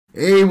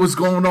Hey, what's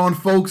going on,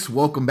 folks?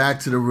 Welcome back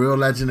to the Real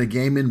Legend of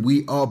Gaming.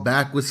 We are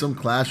back with some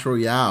Clash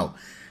Royale.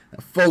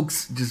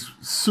 Folks, just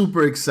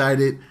super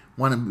excited.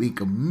 Want to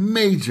make a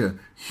major,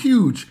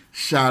 huge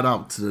shout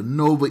out to the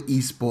Nova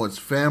Esports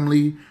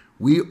family.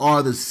 We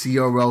are the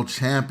CRL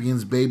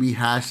champions, baby.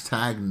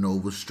 Hashtag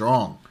Nova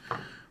Strong.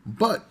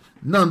 But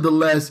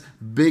nonetheless,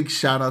 big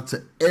shout out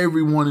to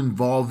everyone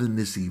involved in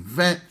this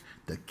event.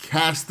 The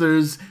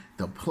casters,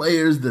 the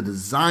players, the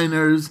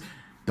designers,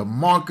 the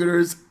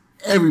marketers,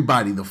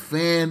 everybody, the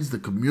fans, the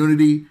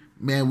community.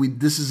 Man,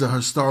 this is a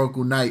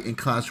historical night in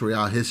Clash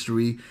Royale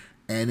history,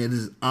 and it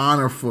is an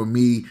honor for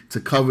me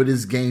to cover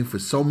this game for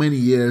so many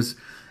years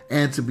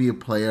and to be a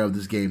player of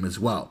this game as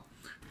well.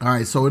 All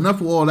right, so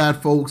enough of all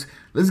that, folks.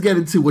 Let's get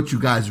into what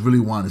you guys really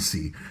want to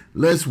see.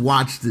 Let's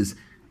watch this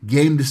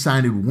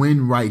game-decided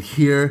win right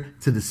here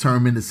to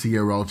determine the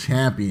CRL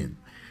champion.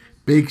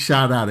 Big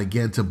shout out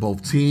again to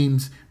both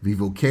teams,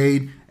 Vivo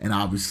and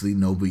obviously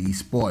Nova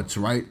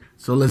Esports, right?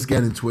 So let's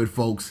get into it,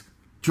 folks.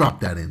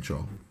 Drop that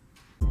intro.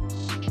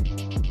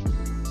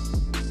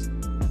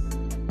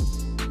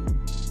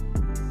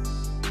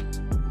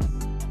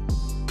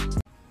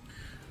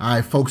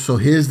 Alright, folks, so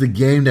here's the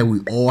game that we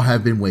all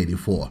have been waiting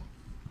for.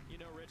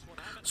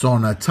 So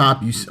on the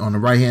top, on the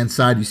right hand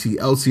side, you see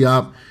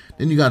Lciop.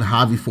 Then you got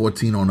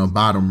Javi14 on the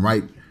bottom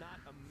right.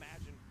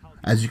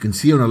 As you can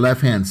see on the left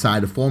hand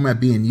side, the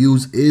format being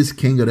used is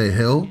King of the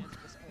Hill.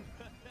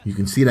 You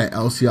can see that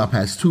Lciop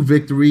has 2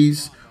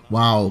 victories,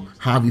 while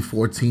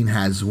Javi14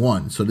 has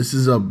 1. So this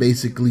is a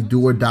basically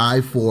do or die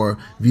for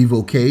Vivo.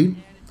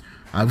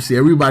 Obviously,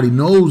 everybody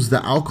knows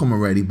the outcome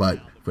already, but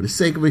for the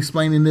sake of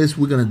explaining this,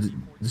 we're going to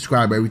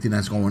describe everything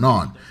that's going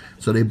on.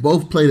 So they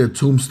both played a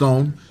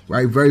tombstone,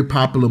 right? Very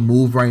popular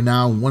move right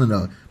now. One of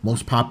the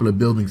most popular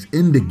buildings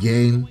in the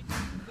game.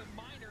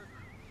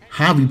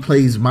 Javi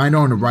plays Miner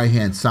on the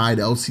right-hand side.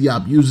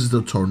 Lciop uses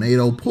the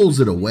tornado, pulls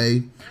it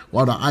away,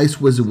 while the Ice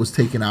Wizard was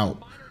taken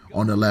out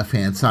on the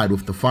left-hand side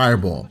with the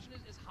fireball.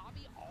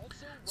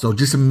 So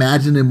just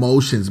imagine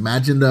emotions.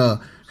 Imagine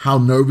how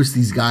nervous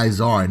these guys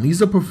are. And these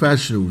are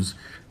professionals.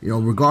 You know,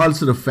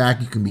 regardless of the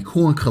fact you can be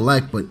cool and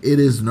collect, but it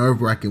is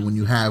nerve-wracking when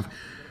you have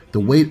the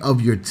weight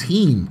of your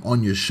team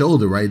on your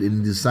shoulder, right,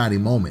 in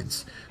deciding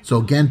moments. So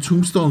again,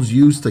 Tombstone's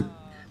used to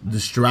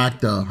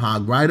distract the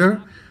Hog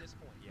Rider.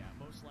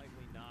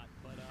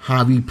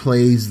 Javi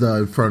plays the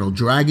Infernal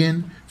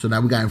Dragon. So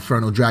now we got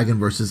Infernal Dragon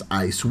versus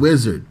Ice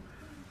Wizard.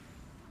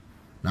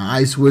 Now,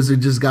 Ice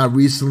Wizard just got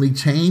recently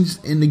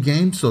changed in the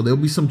game, so there'll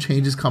be some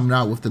changes coming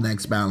out with the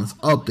next balance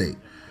update.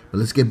 But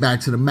let's get back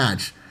to the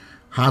match.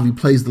 Javi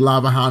plays the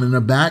Lava Hound in the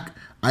back.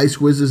 Ice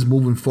Wizard's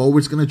moving forward.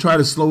 It's going to try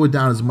to slow it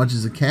down as much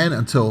as it can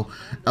until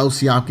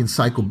Lciop can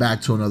cycle back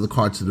to another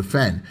card to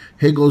defend.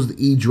 Here goes the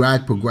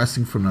E-Drag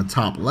progressing from the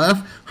top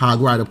left.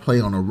 Hog Rider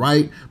play on the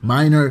right.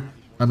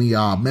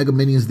 Mega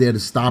Minions there to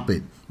stop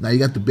it. Now you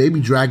got the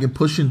Baby Dragon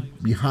pushing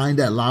behind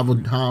that Lava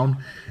Hound.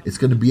 It's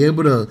going to be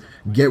able to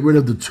get rid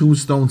of the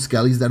Tombstone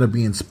Skellies that are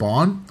being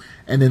spawned.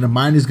 And then the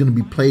Miner is going to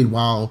be played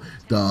while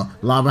the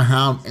Lava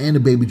Hound and the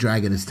Baby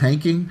Dragon is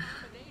tanking.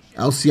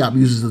 Lciop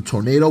uses the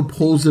Tornado,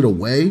 pulls it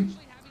away.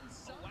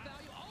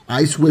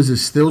 Ice Wizard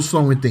still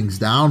slowing things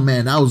down.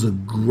 Man, that was a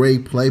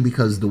great play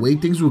because the way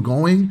things were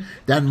going,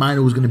 that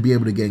Miner was going to be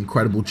able to get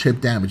incredible chip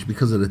damage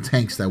because of the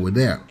tanks that were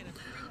there.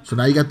 So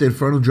now you got the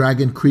Infernal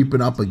Dragon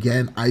creeping up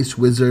again. Ice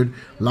Wizard,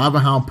 Lava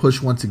Hound push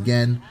once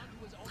again.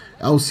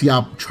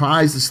 Lciop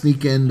tries to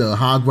sneak in the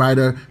Hog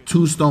Rider.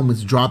 Tombstone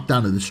is dropped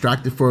down and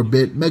distracted for a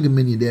bit. Mega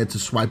Minion there to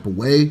swipe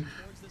away.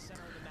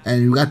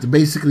 And you got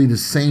basically the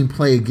same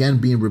play again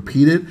being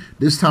repeated.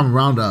 This time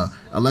around,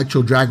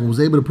 Electro Dragon was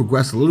able to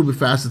progress a little bit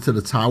faster to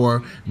the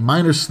tower.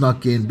 Miner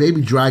snuck in.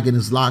 Baby Dragon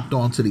is locked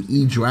onto the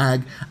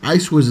E-Drag.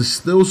 Ice Wizard is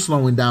still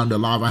slowing down the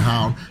Lava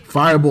Hound.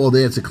 Fireball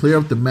there to clear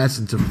up the mess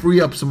and to free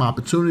up some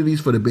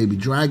opportunities for the Baby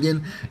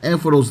Dragon and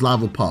for those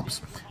Lava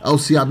Pups.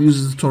 Lciop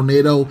uses the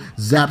Tornado,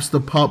 zaps the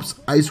Pups.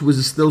 Ice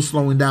Wizard still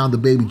slowing down the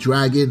Baby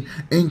Dragon.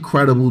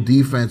 Incredible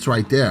defense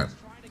right there.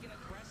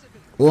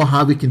 All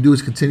Javi can do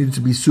is continue to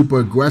be super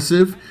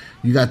aggressive.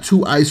 You got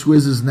 2 Ice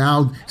Wizards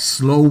now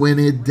slowing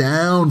it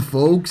down,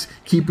 folks.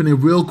 Keeping it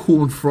real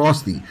cool and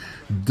frosty.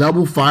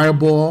 Double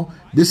Fireball.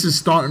 This is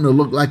starting to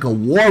look like a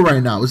war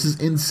right now. This is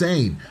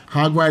insane.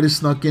 Hog Rider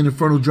snuck in.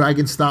 Infernal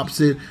Dragon stops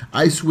it.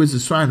 Ice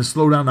Wizards trying to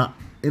slow down the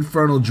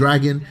Infernal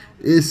Dragon.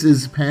 This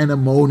is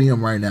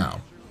pandemonium right now.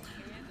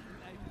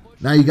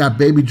 Now you got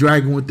Baby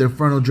Dragon with the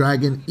Infernal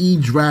Dragon.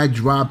 E-Drag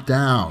drop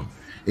down.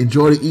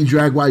 Enjoy the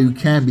E-Drag while you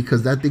can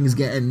because that thing is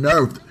getting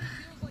nerfed.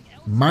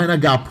 Miner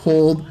got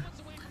pulled.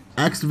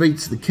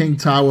 Activates the King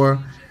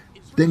Tower.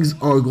 Things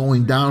are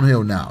going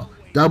downhill now.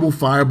 Double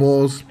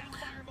Fireballs.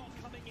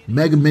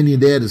 Mega Minion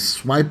there to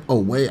swipe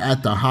away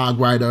at the Hog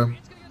Rider.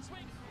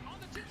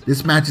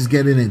 This match is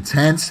getting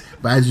intense,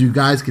 but as you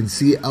guys can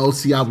see,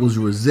 Lciop was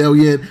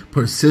resilient,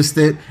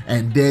 persistent,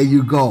 and there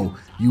you go.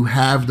 You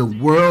have the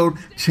world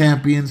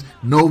champions,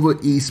 Nova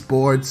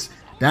Esports.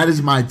 That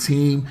is my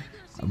team.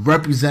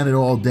 Represented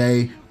all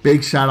day.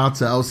 Big shout out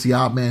to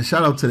Lciop, man.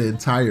 Shout out to the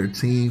entire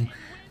team.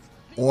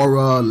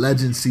 Aura,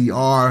 Legend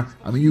CR.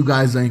 I mean, you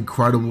guys are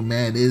incredible,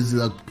 man. It is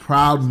a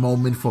proud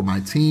moment for my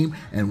team.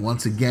 And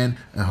once again,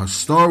 a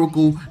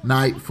historical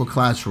night for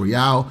Clash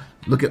Royale.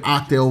 Look at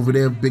Octa over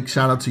there. Big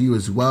shout out to you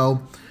as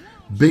well.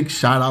 Big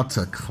shout out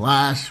to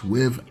Clash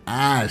with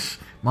Ash.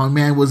 My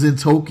man was in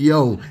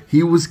Tokyo.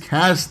 He was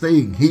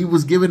casting. He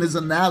was giving his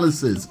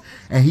analysis.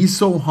 And he's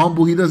so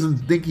humble. He doesn't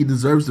think he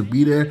deserves to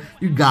be there.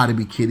 You gotta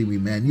be kidding me,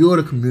 man. You're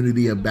the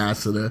community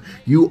ambassador.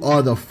 You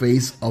are the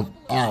face of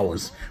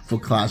ours for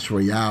Clash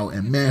Royale.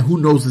 And man, who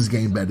knows this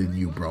game better than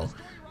you, bro?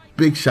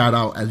 Big shout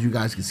out. As you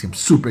guys can see, I'm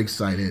super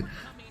excited.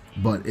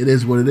 But it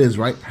is what it is,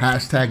 right?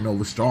 Hashtag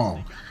Nova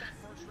Strong.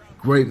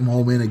 Great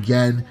moment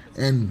again.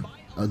 And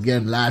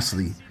again,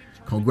 lastly,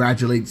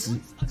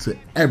 congratulations to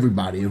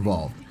everybody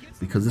involved,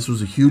 because this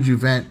was a huge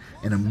event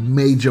and a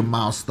major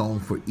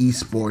milestone for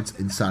esports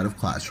inside of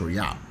Clash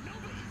Royale.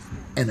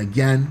 And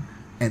again,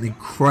 an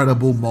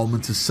incredible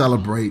moment to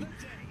celebrate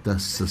the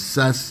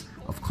success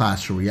of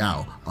Clash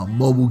Royale, a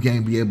mobile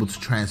game be able to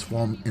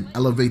transform and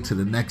elevate to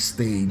the next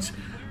stage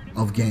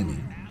of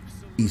gaming,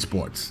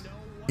 esports.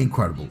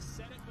 Incredible.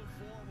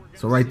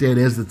 So right there,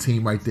 there's the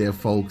team right there,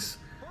 folks.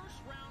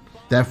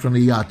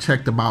 Definitely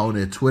check them out on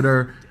their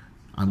Twitter.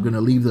 I'm going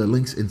to leave the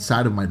links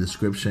inside of my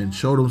description.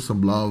 Show them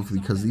some love,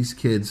 because these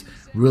kids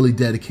really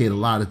dedicate a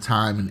lot of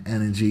time and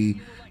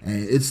energy.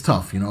 And it's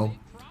tough, you know.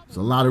 It's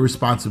a lot of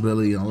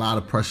responsibility and a lot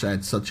of pressure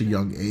at such a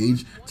young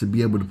age to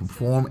be able to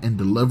perform and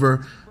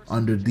deliver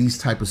under these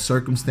type of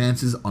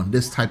circumstances on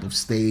this type of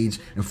stage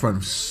in front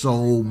of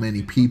so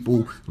many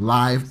people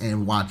live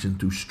and watching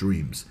through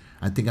streams.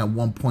 I think at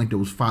one point there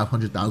was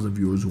 500,000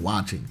 viewers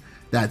watching.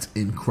 That's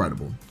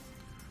incredible.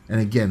 And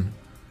again,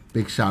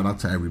 big shout out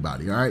to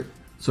everybody, all right?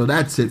 So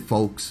that's it,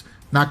 folks.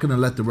 Not going to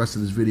let the rest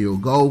of this video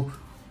go.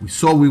 We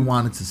saw what we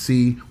wanted to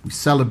see. We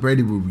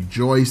celebrated, we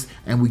rejoiced,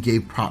 and we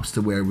gave props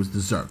to where it was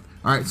deserved.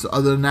 All right, so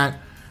other than that,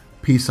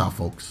 peace out,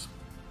 folks.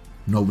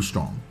 Nova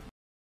Strong.